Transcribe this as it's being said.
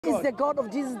Is the God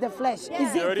of Jesus the flesh? Yeah.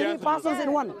 Is it three persons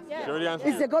in one? Yeah.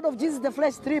 Is the God of Jesus the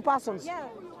flesh three persons? Yeah.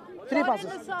 Three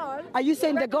persons. Are you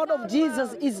saying the God of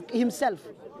Jesus is himself?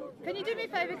 Can you do me a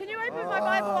favor? Can you open my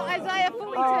Bible, Isaiah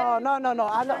 42? Oh, no.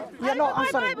 You're not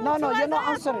answering. No, you're not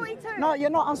answering. No,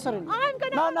 you're not answering. I'm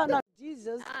going to No.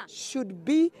 Jesus should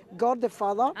be God the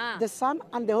Father, the Son,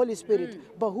 and the Holy Spirit.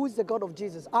 But who is the God of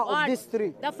Jesus out of these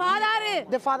three? The Father.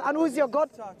 The Father. And who is your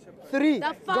God? Three.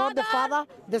 God the Father,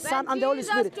 the Son, and the Holy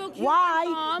Spirit.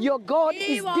 Why your God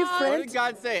is different? What did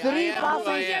God say? Three I am who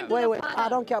I am. Wait. I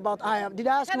don't care about I am. Did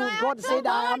I ask you God said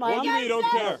I am? What do you mean you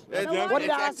don't care? What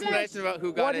did I ask you? About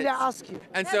who God What did I ask you?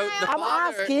 And so the I'm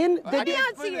Father, asking. I can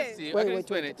explain it to you. I can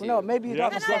explain it to you. No, maybe you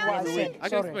don't understand what I said. I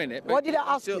can explain it. What did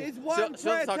I ask you?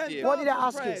 She'll talk to you. What did I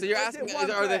ask you? So you're asking,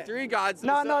 are there three gods?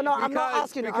 No, I'm not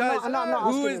asking you. I'm not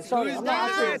asking you. Sorry, I'm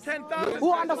not asking you.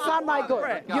 Who understand my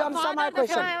God? You understand my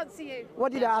question?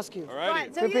 What did I ask you?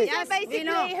 Right, so you said basically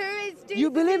who is Jesus?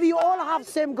 You believe you all have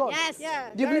same God? Yes. Yeah.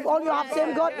 Do you believe all you have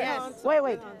same God? Yes.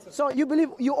 Wait. So you believe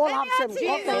you all have same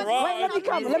God? Okay. Siraaj, Wait, let me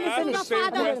come. Let me finish.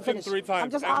 Same question 3 times. I'm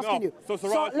just asking you. So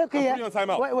Siraaj, look here. I'm putting you on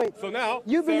timeout. Wait. So now,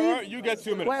 you believe? Sarah, you get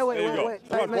 2 minutes. Wait. There you go.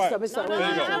 Wait, mister. There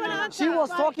you go. She was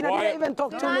talking. I didn't Quiet. even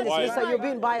talk 2 minutes, Quiet. mister. You're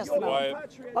being biased now.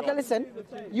 Quiet. Okay, listen.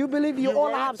 You believe you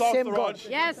all have same God.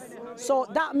 Yes. So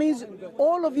that means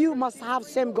all of you must have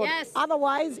same God. Yes.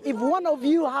 Otherwise, if one of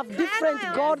you have different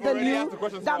God than you,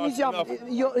 that means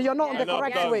you're not on the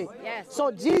correct way. Yes.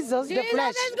 So Jesus, the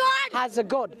flesh, is God. has a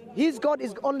God. His God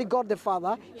is only God the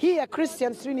Father. Here,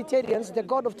 Christians, Trinitarians, the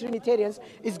God of Trinitarians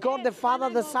is God the Father,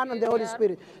 the Son, and the Holy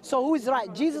Spirit. So who is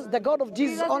right? Jesus, the God of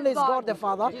Jesus only is God the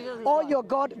Father, or your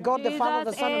God, God the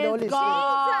Father, the Son, and the Holy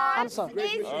Spirit? Answer.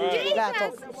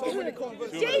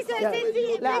 Jesus is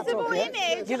the invisible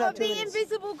image of the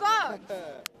invisible God.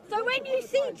 So when you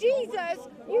see Jesus,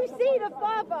 you see the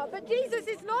Father, but Jesus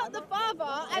is not the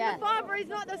Father, and the Father is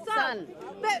not the Son.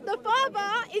 But the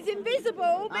Father is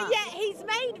invisible, but yet He's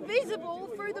made visible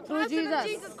through the person of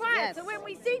Jesus Christ. Yes. So when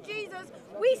we see Jesus,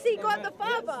 we see God the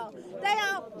Father. They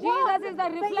are Jesus is the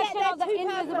reflection of the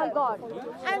invisible God.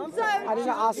 And so I didn't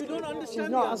ask you. She's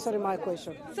not answering my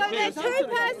question. So there's two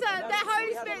persons, the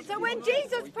Holy Spirit. So when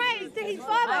Jesus prays to His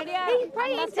Father, He's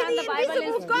praying to the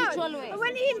invisible God. And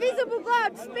when the invisible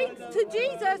God speaks to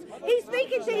Jesus, He's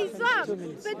speaking to His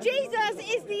Son. But Jesus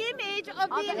is the image of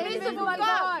the invisible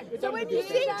God. So when you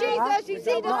see Jesus, you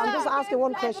see the Son. I'm just asking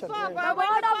one question. The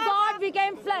Word of God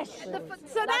became flesh.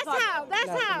 So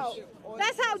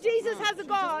that's how Jesus has a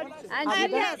God,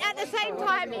 and yet at the same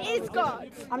time is God.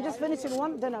 I'm just finishing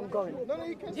one, then I'm going.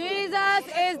 Jesus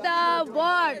is the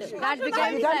Word that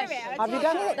became flesh. Have you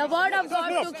done? The Word of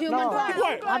God took human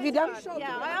form. Have you done?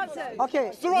 Yeah, I answered.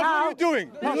 Okay. Siraaj, what are you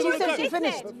doing? No, she said she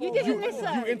finished. You didn't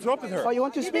listen. You interrupted her. Oh, you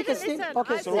want to speak didn't still? listen.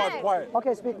 Okay, I speak. Siraaj, quiet.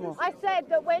 Okay, speak more. I said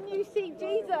that when you see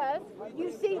Jesus,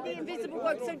 you see the invisible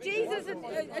God. So Jesus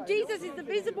is the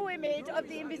visible image of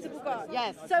the invisible God.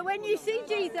 Yes. So when you see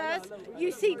Jesus,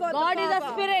 you see God. God the is a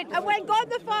Father. spirit. And when God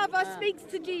the Father speaks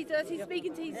to Jesus, He's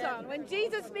speaking to His Son. When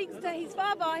Jesus speaks to His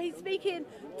Father, He's speaking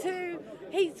to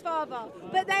His Father.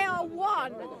 But they are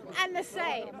one and the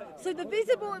same. So the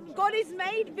visible God is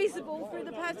made visible through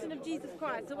the person of Jesus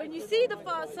Christ. So when you see the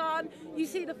Son, you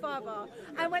see the Father.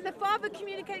 And when the Father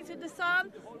communicates with the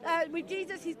Son, with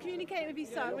Jesus, He's communicating with His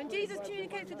Son. When Jesus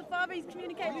communicates with the Father, He's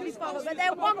communicating with His Father. But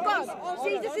they're one God.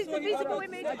 Jesus is the visible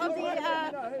image of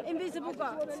the invisible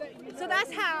God. So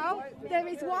that's how there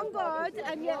is one God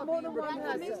and yet more than one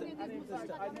person.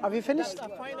 Have you finished?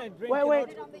 Wait.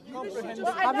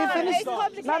 Have you finished?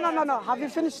 No. Have you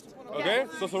finished? Okay,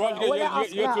 so Siraaj,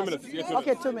 you get 2 minutes.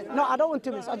 Okay, 2 minutes. No, I don't want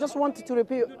 2 minutes. I just wanted to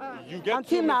repeat. You get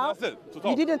Until 2 now, minutes, that's it, to talk.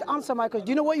 you didn't answer my question.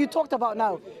 Do you know what you talked about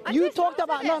now? You talked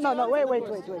about no. Wait.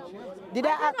 Did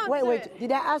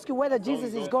I ask you whether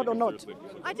Jesus is God or not?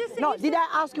 I just said No. Did I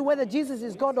ask you whether Jesus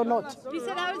is God or not? You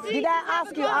said how Did I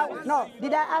ask you? No.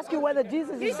 Did I ask you whether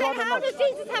Jesus You is said God or how not? does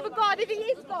Jesus have a God if He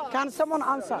is God? Can someone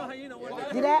answer?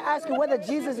 Did I ask you whether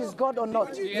Jesus is God or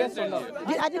not? Yes or no?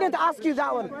 I didn't ask you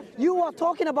that one. You were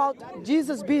talking about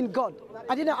Jesus being God.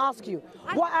 I didn't ask you.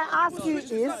 What I asked you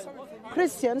is,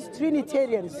 Christians,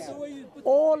 Trinitarians,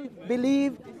 all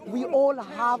believe we all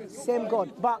have same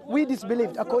God, but we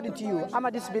disbelieved according to you. I'm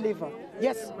a disbeliever.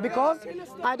 Yes, because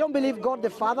I don't believe God the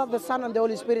Father, the Son, and the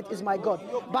Holy Spirit is my God.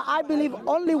 But I believe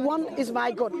only one is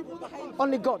my God.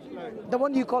 Only God, the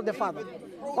one you call the Father.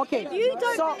 Okay, You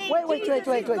don't so believe Jesus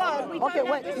is God. We Okay, don't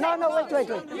wait. understand No, that. wait.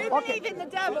 You Okay. believe in the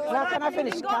devil. Now, and can I I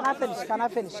finish? believe in Can I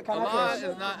God. finish? Allah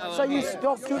is not So you Allah.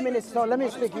 spoke 2 minutes. No, let me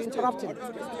speak. You interrupted.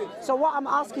 So what I'm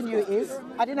asking you is,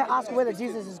 I didn't ask whether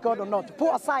Jesus is God or not.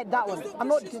 Put aside that one. I'm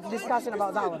not discussing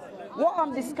about that one. What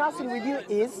I'm discussing with you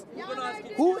is,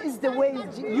 who is the way,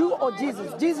 you or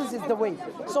Jesus? Jesus is the way.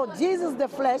 So Jesus the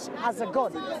flesh as a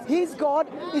God. His God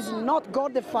is not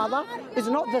God the Father, is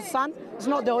not the Son, is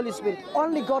not the Holy Spirit.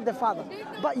 Only God the Father.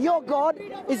 But your God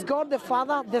is God the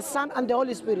Father, the Son, and the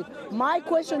Holy Spirit. My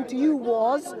question to you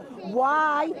was,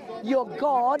 why your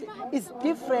God is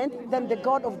different than the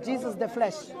God of Jesus the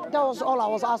flesh? That was all I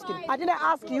was asking. I didn't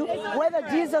ask you whether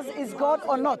Jesus is God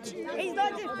or not. He's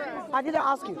not different. I didn't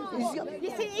ask you. You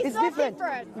see, it's not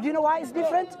different. Do you know why it's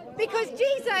different? Because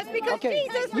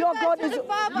Jesus Your God is the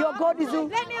Father. your God is who?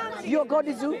 Let me answer Your God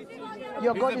is who?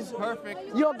 Your God is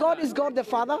perfect. Your God is God the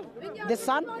Father, the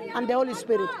Son, and the Holy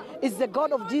Spirit. Is the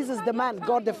God of Jesus the man,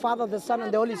 God the Father, the Son,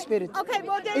 and the Holy Spirit? Okay,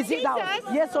 well then Is it Jesus. that?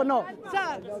 Yes or no?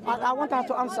 Sir. I want her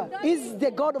to answer. Is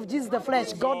the God of Jesus the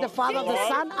flesh, God the Father, the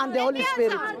Son, and the Holy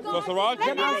Spirit? So Siraaj,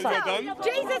 Let me you're answer. done.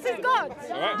 Jesus is God.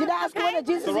 Alright. Did I ask you whether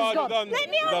Jesus is Siraaj, you're God? done. Let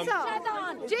me You're done.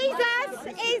 answer.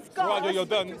 Jesus is God. Siraaj, you're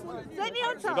done. Let me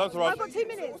answer. You're done, Siraaj. I've got 2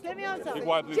 minutes. Let me answer. Be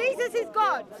quiet, please. Jesus is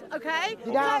God, okay?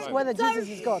 Did I ask whether Jesus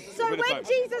is God? So Bit of when time.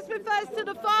 Jesus refers to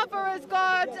the Father as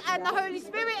God and the Holy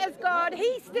Spirit as God,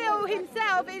 he still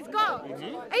himself is God.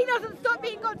 He doesn't stop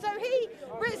being God. So he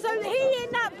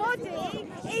in that body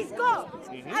is God.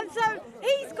 And so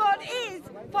his God is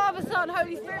Father, Son,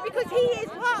 Holy Spirit because he is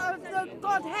part of the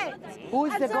Godhead. Who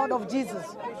is And the so God of Jesus?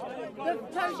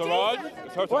 Siraaj,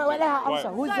 it's her Wait, let her turn. answer.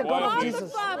 Who is So the God of God Jesus? the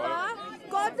Father,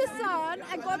 God the Son,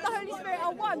 and God the Holy Spirit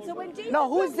are one. So when Jesus No,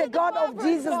 who is looks the at God of Father as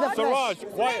Jesus the God, flesh?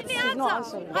 Siraaj, quiet. Let me She's not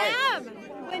answer. answering. I am.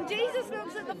 When Jesus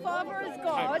looks at the Father as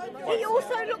God, he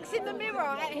also looks in the mirror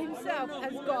at himself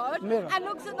as God Mirror. and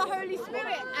looks at the Holy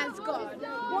Spirit as God.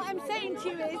 What I'm saying to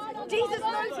you is, Jesus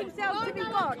knows himself to be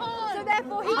God. So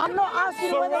therefore, he. I'm not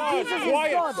asking whether Siraaj, Jesus is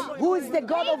quiet. God. Who is the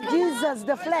God of Jesus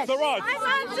the flesh? Siraaj,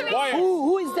 I'm answering. quiet.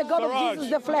 Who is the God of Siraaj, Jesus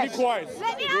the flesh? be quiet.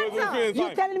 Let me You're answer. doing You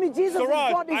fine. telling me Jesus Siraaj,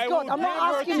 is God is I God. will I'm not give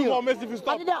her asking 2 you. more minutes if you I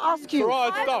stop. didn't ask you.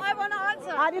 Siraaj, stop. I want to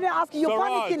answer. I didn't ask you. You're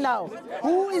Siraaj. panicking now.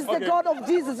 Who is the Okay. God of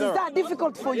Jesus? Is Sir. that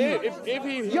difficult for you? If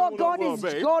he Your will God not is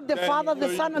obey, God the then, Father, you the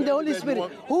know, Son, and the Holy then you Spirit.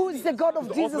 want- Who is the God of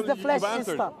Jesus the ultimately flesh, you've answered.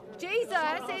 sister?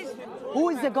 Jesus is. Who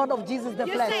is the God of Jesus the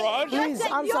You're flesh? saying, Please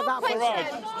answer that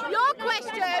question. Your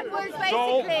question was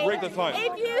Don't basically, break the time.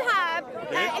 if you have,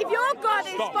 if your God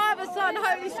is Stop. Father, Son,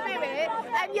 Holy Spirit,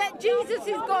 and yet Jesus'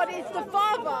 God is the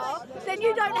Father, then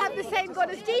you don't have the same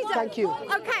God as Jesus. Thank you.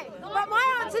 Okay, but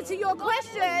my answer to your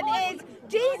question is,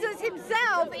 Jesus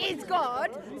himself is God,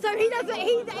 so he doesn't,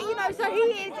 so he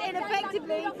is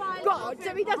ineffectively God,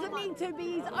 so he doesn't need to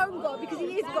be his own God because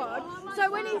he is God. So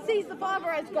when he sees the Father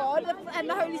as God and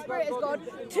the Holy Spirit as God,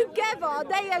 together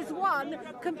they as one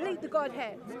complete the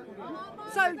Godhead.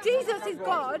 So Jesus is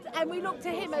God, and we look to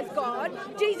him as God.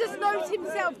 Jesus knows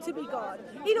himself to be God.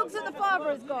 He looks at the Father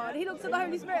as God. He looks at the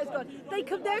Holy Spirit as God.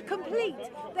 They're complete.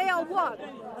 They are one.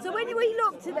 So when we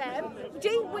look to them,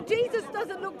 Jesus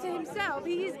doesn't look to himself.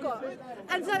 He is God.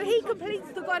 And so he completes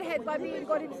the Godhead by being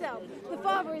God himself. The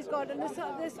Father is God, and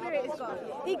the Spirit is God.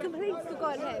 He completes the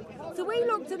Godhead. So we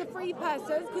look to the three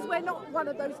persons because we're not one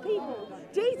of those people.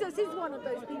 Jesus is one of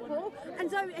those people, and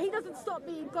so he doesn't stop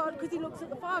being God because he looks at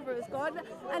the Father as God,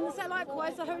 and so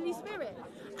likewise the Holy Spirit.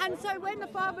 And so when the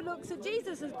Father looks at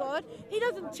Jesus as God, he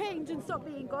doesn't change and stop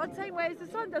being God, same way as the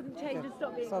Son doesn't change and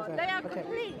stop being God. Okay. They are Okay.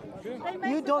 complete. They make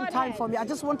You the don't time Godhead. for me. I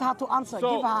just want her to answer. So,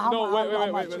 Give her how no,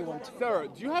 wait, much you want. Sarah,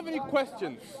 do you have any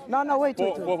questions? No, wait.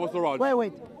 For Siraaj.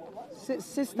 Wait.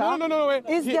 Sister, No, wait.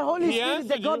 is the Holy He Spirit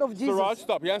the answered God you. of Jesus? Siraaj,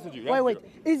 stop. He answered you. He Wait. answered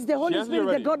you. Is the Holy answered you Spirit the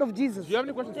already. God of Jesus? Do you have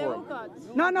any questions They're for all him? gods.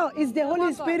 No. Is the Holy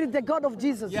one God. Spirit the God of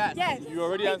Jesus? Yes. Yes. You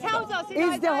already He answered tells that. us in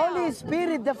Is the Isaiah, Holy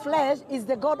Spirit the flesh? Is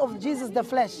the God of Jesus the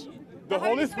flesh? The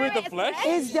Holy Spirit, the flesh?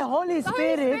 Is the Holy The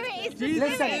Holy Spirit? Spirit is the Jesus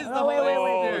Listen, is the no,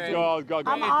 wait. Oh, God.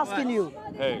 I'm asking you.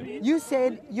 Hey. You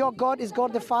said your God is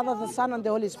God the Father, the Son, and the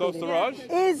Holy So, Spirit. Siraaj,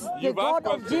 Is the you've God asked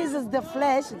of questions. Jesus the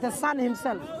flesh, the Son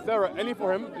himself? Sarah, any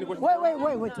for him? Any questions?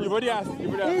 Wait. You've already asked.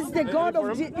 Is the Any God for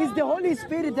of him? is the Holy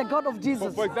Spirit the God of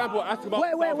Jesus? For example, ask about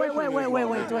Wait.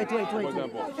 For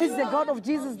example. Is the God of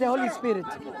Jesus the Holy Spirit?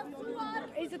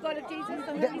 Is the God of Jesus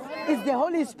the Holy Spirit? Is the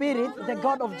Holy Spirit the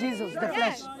God of Jesus, the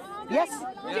flesh? Yes?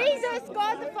 Jesus,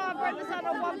 God the Father, and the Son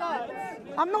are one God.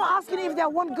 I'm not asking if they're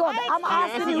one God. I'm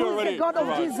asking answered you you who's the already, God of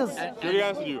Siraaj. Jesus. She already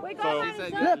answered you. We So, got He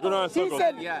said one. yes. Look, Go on, she circle.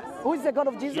 said, Yes. who is the God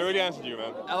of she Jesus? already answered you,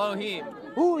 man. Elohim.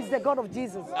 Who is the God of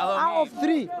Jesus? Elohim. Out of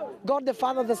three, God the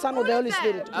Father, the Son, or the All of Holy them.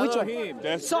 Spirit? Which one? Elohim.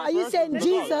 There's So are you three saying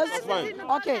persons. Jesus? That's fine.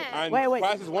 Okay, And wait.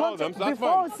 Christ is one of them, so that's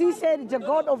Before fine. she said the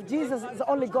God of Jesus is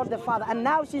only God the Father, and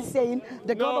now she's saying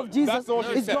the God No, of Jesus that's not what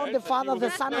she is God said. the Father, She was the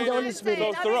Son, and the Holy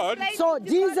explaining- Spirit. So, Siraaj, So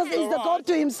Jesus is is the God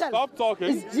to himself? Stop talking.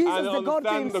 Is Jesus and the God to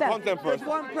understand the himself? content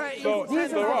first. So,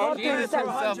 Jesus the God to Jesus himself?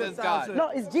 himself is God. No,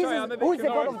 is Jesus. Who is the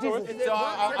God of Jesus? So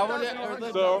I want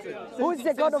to. So, Who is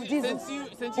the God of Jesus?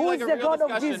 Since Who you is like the a real God of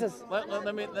discussion, Jesus?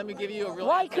 let me give you a real.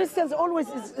 Why answer. Christians always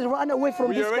run away from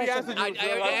we this already question? answered you. I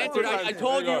already answered. I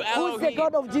told you. Who is the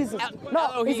God of Jesus?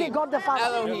 No, is it God the Father?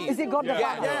 Elohim. Is it God the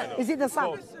Yeah, Father? yeah, I know. Is it the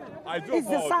Son? I do Is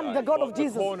the Son the God of apologize, but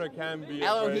Jesus? The corner can be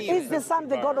Elohim. Is the Son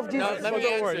the God of No, Jesus? let me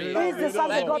answer you. Is the Son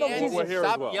the God of We're Jesus? here as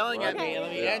Stop well, yelling at right? me and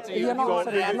let me answer you. You're not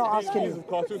answering. I'm not asking Jesus you.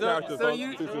 called two characters. So not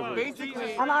you two sisters.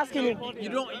 basically I'm asking you. you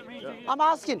don't. I'm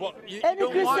asking. You Any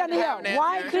don't want Christian to here, have an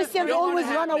why answer. Christians You don't want always to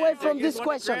have run an away answer. from You this just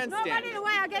want to question? Not grandstand. running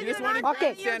away. I gave You you just an want to answer.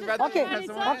 grandstand rather than have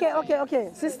someone Okay.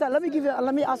 Sister, let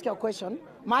me ask you a question.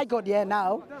 My God, yeah,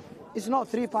 now, it's not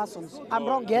three persons. I'm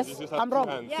wrong, yes? Jesus has I'm two wrong.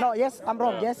 hands. No, yes, I'm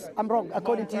wrong, yes? I'm wrong,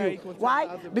 according to you. Why?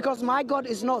 Because my God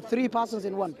is not three persons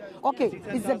in one. Okay,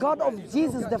 is the God of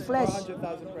Jesus the flesh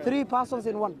three persons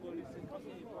in one?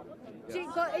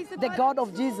 The God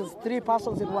of Jesus, three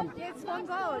persons in one. It's one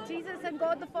God. Jesus and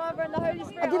God the Father and the Holy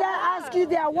Spirit. Did I ask you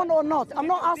they are one or not? I'm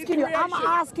not asking you. I'm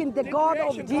asking the God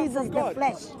of Jesus the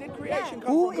flesh.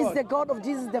 Who is the God of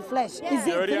Jesus the flesh? Is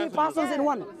You it already three answered persons in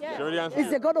one? You already answered Is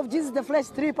the God of Jesus the flesh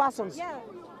three persons? Yeah.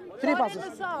 Three God and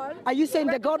persons. the Son. Are you saying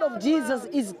the God of Jesus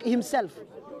is himself?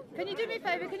 Can you do me a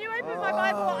favour? Can you open my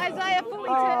Bible, Isaiah 42?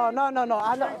 Oh, no. You're not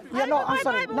Open my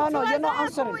answering. Bible No, to you're not Isaiah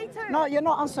answering. 42. No, you're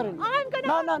not answering. I'm going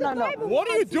to No. Bible. What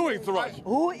are you doing, Siraaj?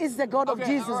 Who is the God of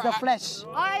Jesus the flesh?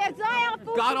 Isaiah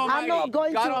 42. God Almighty. I'm not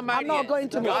going God to. Almighty I'm not going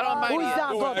to. is. God Almighty Who is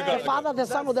that is. God? I got The it. Father, the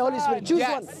Son, or the Holy Spirit? Choose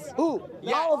Yes. one. Who?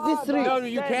 Yes. Out of these three. No,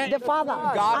 you can't. The Father.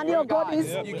 God And your is God God.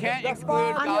 is. You can't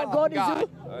exclude And your God is who?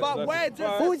 But where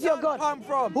does Who's the your Son God? come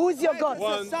from? Who's your Where God?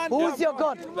 does the Son Who's come your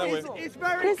from? God? It's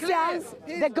very Christians,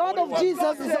 clear. the God of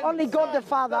Jesus is only God the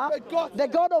Father. The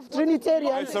God of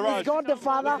Trinitarians is Siraaj. God the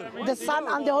Father, the Son,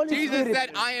 and the Holy Jesus Spirit.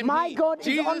 said, "I am My He." God is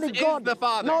Jesus only is God, the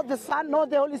Father. not the Son, not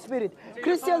the Holy Spirit.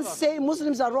 Christians say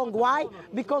Muslims are wrong. Why?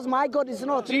 Because my God is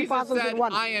not three Jesus persons said, in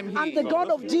one. "I am He." And the God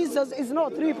of Jesus is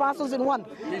not three persons in one.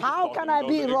 How can I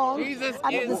be wrong Jesus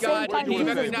and at the is same God, time and He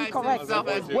Jesus be recognizes correct? himself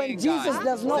as When being Jesus God.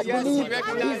 does not So yes, believe he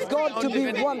recognizes he's God his to own be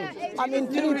divinity. one. I mean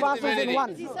Jesus knew three his persons in divinity.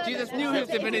 one. Jesus knew his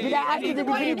divinity. Did I ask you the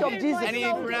divinity of Jesus? And he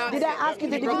pronounced Did I ask you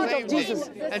the he divinity of proclaimed it. Jesus?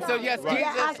 And so yes, Did I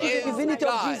ask you the Jesus is divinity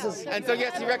of God. Jesus? And so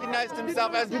yes, he recognized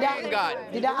himself as Did being God.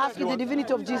 I ask you the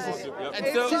divinity of Jesus? And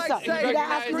so Sister, he did I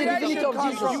ask you the recognized- divinity of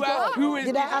Jesus? You asked who is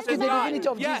Did I ask you the God? divinity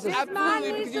of Yes, Jesus?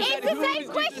 absolutely. Because you said It's the who same is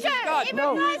Jesus question. is God. It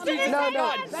No, replies to the no, same no.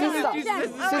 answer. Sister, Jesus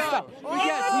is sister. God. But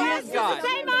yes, he is It's God. the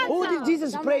same answer. Who did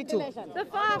Jesus pray to? The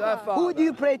Father. Who do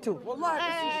you pray to?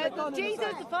 Jesus,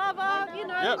 the Father, you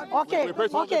know. Okay, We pray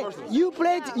to all the okay. persons. You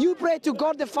pray to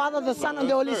God the Father, the Son, and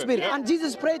the Holy Spirit. And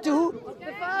Jesus prayed to who?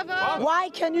 The Father. Why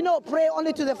can you not pray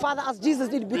only to the Father as Jesus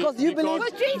did? Because you believe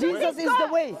Because Jesus Jesus is is the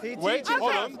God. way. Wait,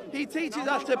 hold on. He teaches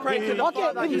us to pray to the Okay,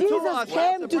 Father. if He taught Jesus us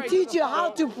came to pray teach the you how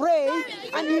to pray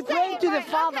and he prayed to the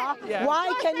Father,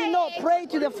 why can you not pray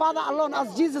to the Father alone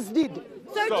as Jesus did?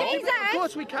 So Jesus. Of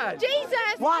course we can. Jesus.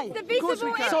 Why? Is the Of course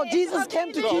we visible can. So image Jesus of came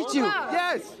to Jesus teach you. as well.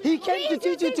 Yes. He came to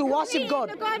teach you to worship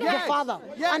God, the Father.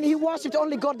 And he worshipped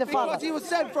only God the Because Father. he was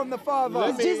sent from the Father.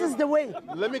 Is Jesus the way?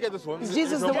 Let me get this one. Is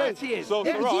Jesus the way? Yes, he is. So,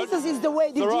 If Siraaj, Jesus is the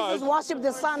way, did Siraaj, Jesus worship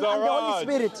the Son and the Holy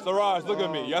Spirit? Siraaj, look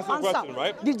at me. You asked a Answer. question,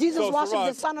 right? Did Jesus So, worship the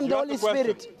Siraaj, Son and you the asked Holy a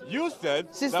question. Spirit? You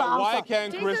said Sister, that why answer.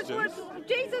 can Jesus Christians...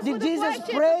 Did Jesus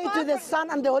pray to the Son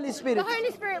and the Holy Spirit? The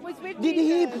Holy Spirit was with Did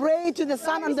Jesus. he pray to the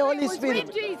Son and the Holy Spirit?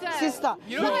 Was with Jesus. Sister,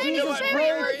 You did don't know Jesus what pray?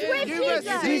 prayer was is. with You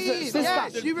Jesus. receive, Sister,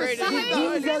 yes, you receive The the Did Holy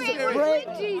Holy Jesus Spirit was pray?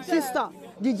 with Jesus. Sister,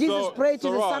 did Jesus So, pray to the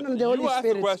Siraaj, Son and the Holy you asked the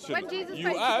Spirit? question. When Jesus You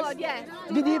prayed to asked... God, yes.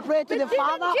 Did he pray to the But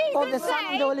Father didn't or the Jesus Son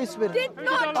and the Holy say- Spirit? Did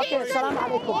not Okay, Jesus salam say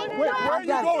alaikum. in Where are you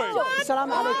going? Salam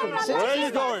alaikum. Where are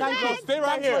you going? Thank No, you. stay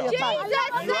right Thanks for here. your time.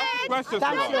 Jesus You asked the question,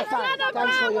 Thanks for your Siraaj. time. Son of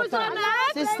Thanks for Man your was on time.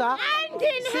 earth Sister, and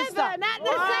in Sister. heaven at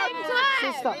the same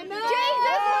time. Sister.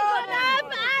 Jesus was on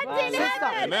earth and in Sister.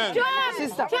 heaven. Amen. John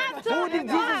Sister, chapter who did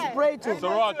Jesus 5. pray to?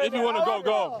 Siraaj, if you want to go,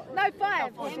 go. No,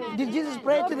 5. Did Jesus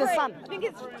pray to the Three. Son? I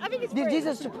think it's Did three.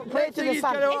 Jesus pray to the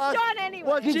Son? It's John anyway.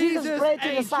 Was Did Jesus Jesus pray to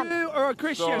the a Son? Jew or a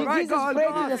Christian? So- Did Right, Jesus go on, pray go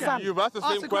to the on. Son? You've asked the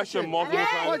Ask same the question question. multiple Yeah,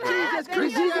 times. Was you Jesus have. Did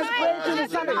Christian? Jesus pray to the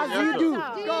Son as you do?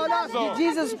 Go on, ask So- him. Did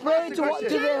Jesus pray to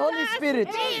the Holy Spirit?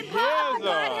 Being part of the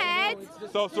Godhead,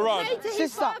 So, Siraaj, pray to his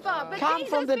Sister, Father, but come Jesus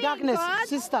from the being darkness. God,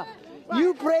 Sister,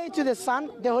 You pray to the Son,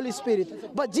 the Holy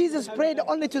Spirit. But Jesus prayed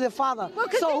only to the Father. Well,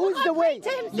 'cause So he who's can't the way?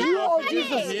 pray to himself, You or can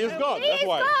Jesus? He is God. He That's is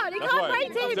why. God. He That's can't why. pray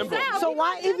to Simple. himself. So He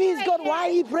why, can't if he's God, why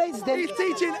he prays then? He's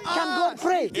teaching Can God us.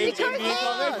 pray? Because he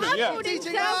incarnation, yeah. humbled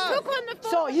himself, took on the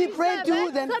form So he of a prayed to who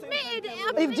servant, then? submitted,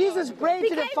 If Jesus prayed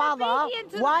to the became Father,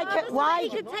 obedient to the why Father so that he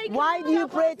could take why do you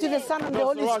himself pray on to the sin. Son and the No,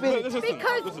 Holy Siraj, Spirit? listen,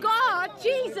 Because listen. God,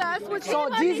 Jesus, was So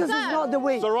him on Jesus this is earth. not the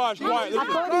way. Siraj, quiet. Listen.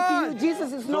 According to you,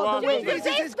 Jesus is not the way. Siraj,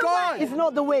 Jesus is the God. way. It's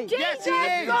not the way. Jesus, he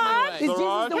is. God. Is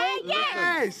Jesus the way?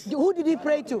 Yes. Who did he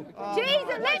pray to? Jesus,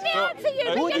 let me answer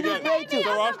you. Who but did you're he not pray letting to? me. I'm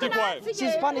Siraj, not keep gonna quiet. answer you.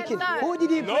 She's panicking. No. Who did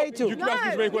he No, pray to? you can ask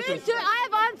these very questions. I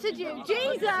have answered you.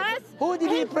 Jesus. Who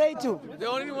did he pray to? The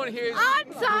only one here is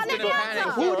Answer. Let me answer.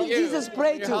 Who did Jesus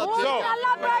pray to? So,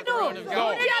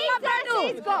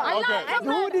 Jesus is God. Okay.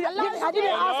 Who did, I didn't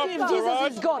ask you if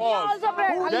Jesus is God.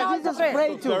 Who did Jesus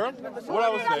pray to? Sarah, what I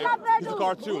was saying is a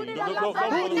cartoon.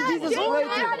 Who did Jesus pray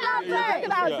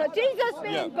to? Jesus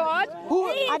being God. Who?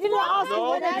 I didn't ask you No,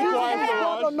 whether keep Jesus quiet, is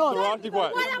God or Siraj. not. Siraj, keep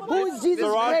quiet. Who is Jesus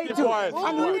Siraj, prayed keep to? quiet.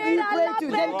 And who do you pray to?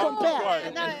 Then Siraj, compare.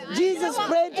 keep quiet. Jesus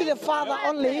prayed to the Father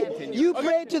only. You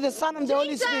pray to the Son and the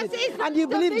Holy Spirit. And you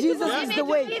believe Jesus is the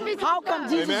way. How can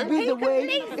Jesus be the way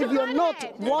if you're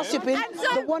not worshipping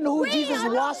the one who Jesus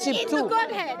worshipped to? to?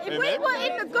 Godhead. If we were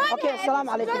in the Godhead, Okay, salam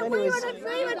alaikum then we anyways.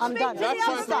 would I'm done. That's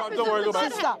fine, Siraj. Don't worry, go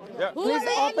back. Sister, Yeah. please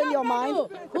open your mind.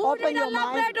 Open your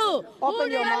mind.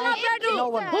 Open your mind. No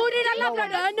one. Who did Allah pray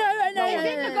to? He's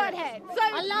in the Godhead. So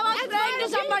Allah was praying to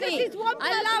somebody. Jesus is one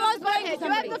person Allah was in the praying to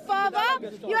Godhead. You have the Father,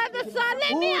 you have the Son.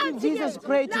 Let me Who did answer Jesus you.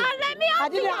 pray to? No, let me answer I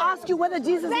didn't you. ask you whether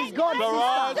Jesus is God,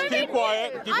 Siraj, sister. keep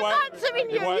quiet. Keep I'm quiet. answering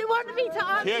you. Keep quiet. You want me to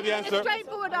answer Hear the you answer. a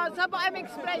straightforward answer, but I'm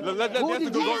explaining. Let the Who answer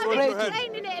did go Jesus into pray your to? head.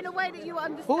 Explaining it in a way that you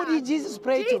understand. Who did Jesus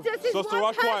pray to? Jesus is So, one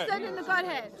Siraj, quiet. person in the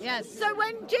Godhead. Yes. So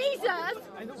when Jesus,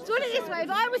 so put it this way, if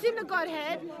I was in the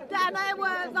Godhead and there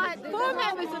were like 4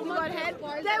 members of the Godhead,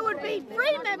 there would be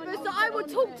 3 members that I would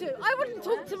talk to. I wouldn't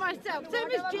talk to myself. Same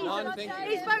as Jesus.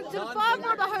 He spoke to the Father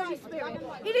or the Holy Spirit.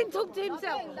 He didn't talk to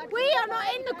himself. We are not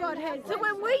in the Godhead. So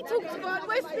when we talk to God,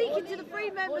 we're speaking to the 3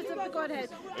 members of the Godhead.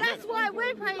 That's why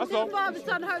we're praying to the Father,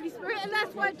 Son, Holy Spirit, and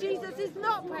that's why Jesus is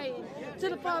not praying to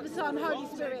the Father, Son, Holy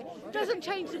Spirit. Doesn't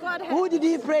change the Godhead. Who did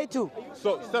he pray to?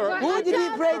 So, Sarah, Who did he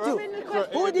pray to?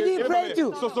 Who did he pray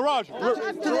to? So, Siraj,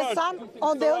 To the Son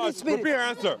or the Holy Spirit? repeat her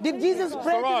answer. Did Jesus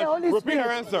pray to the Siraj, Holy Spirit? repeat her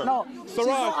answer. No, she's not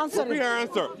Siraj, answering. repeat her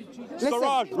answer.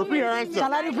 Siraj, repeat her answer.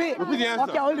 Shall I repeat? Repeat the answer.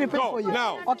 Okay, I'll repeat Go, for you.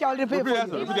 now. Okay, I'll repeat Repeat the for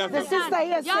answer, you. repeat the answer. The sister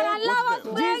here Your Allah was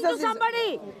said praying to Jesus is...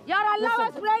 somebody. Your Allah was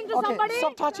Listen. praying to Okay, somebody.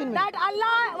 stop touching me. That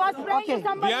Allah was praying Okay. to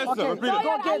somebody. The answer, Okay. repeat So it. Go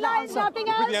your get the Allah is answer. nothing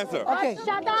Repeat else. the answer. but Okay.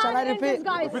 Shaitan Shall I in repeat?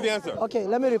 disguise. Repeat the answer. Okay,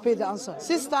 let me repeat the answer.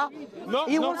 Sister, No,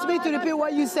 he no. wants me to repeat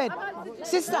what you said.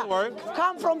 Sister, Don't worry.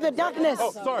 come from the darkness.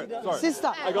 Oh, sorry.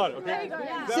 Sister. I got it, okay?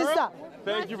 Sister. Sarah,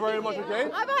 thank you very much, okay?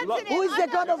 I've answered it. Who is the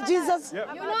God of Jesus? Yep.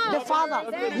 The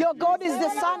Father. Your God is the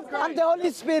Son and the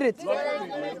Holy Spirit.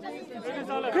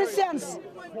 Christians,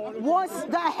 what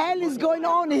the hell is going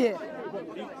on here?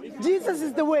 Jesus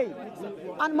is the way.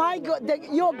 And my God,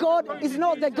 your God is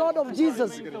not the God of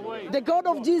Jesus. The God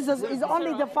of Jesus is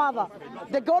only the Father.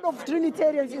 The God of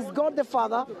Trinitarians is God the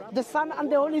Father, the Son,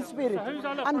 and the Holy Spirit.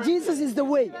 And Jesus is the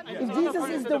way. If Jesus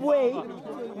is the way,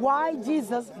 why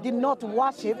Jesus did not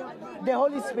worship the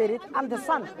Holy Spirit and the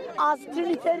Son, as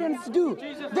Trinitarians do?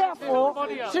 Therefore,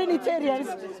 Trinitarians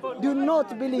do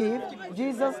not believe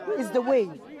Jesus is the way.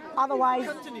 Otherwise,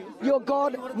 your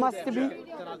God must be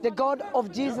the God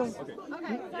of Jesus,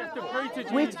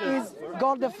 which is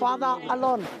God the Father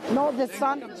alone, not the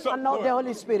Son and not the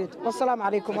Holy Spirit. Wassalamu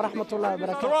alaikum wa rahmatullahi wa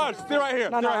barakatuh. Siraj, stay right here.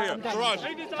 No, Stay no, right I'm here. done. Siraj,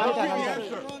 repeat the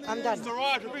answer. I'm done.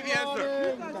 Siraj, repeat the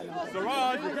answer.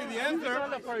 Siraj, repeat the answer.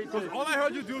 Because all I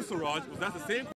heard you do, Siraj, was that's the same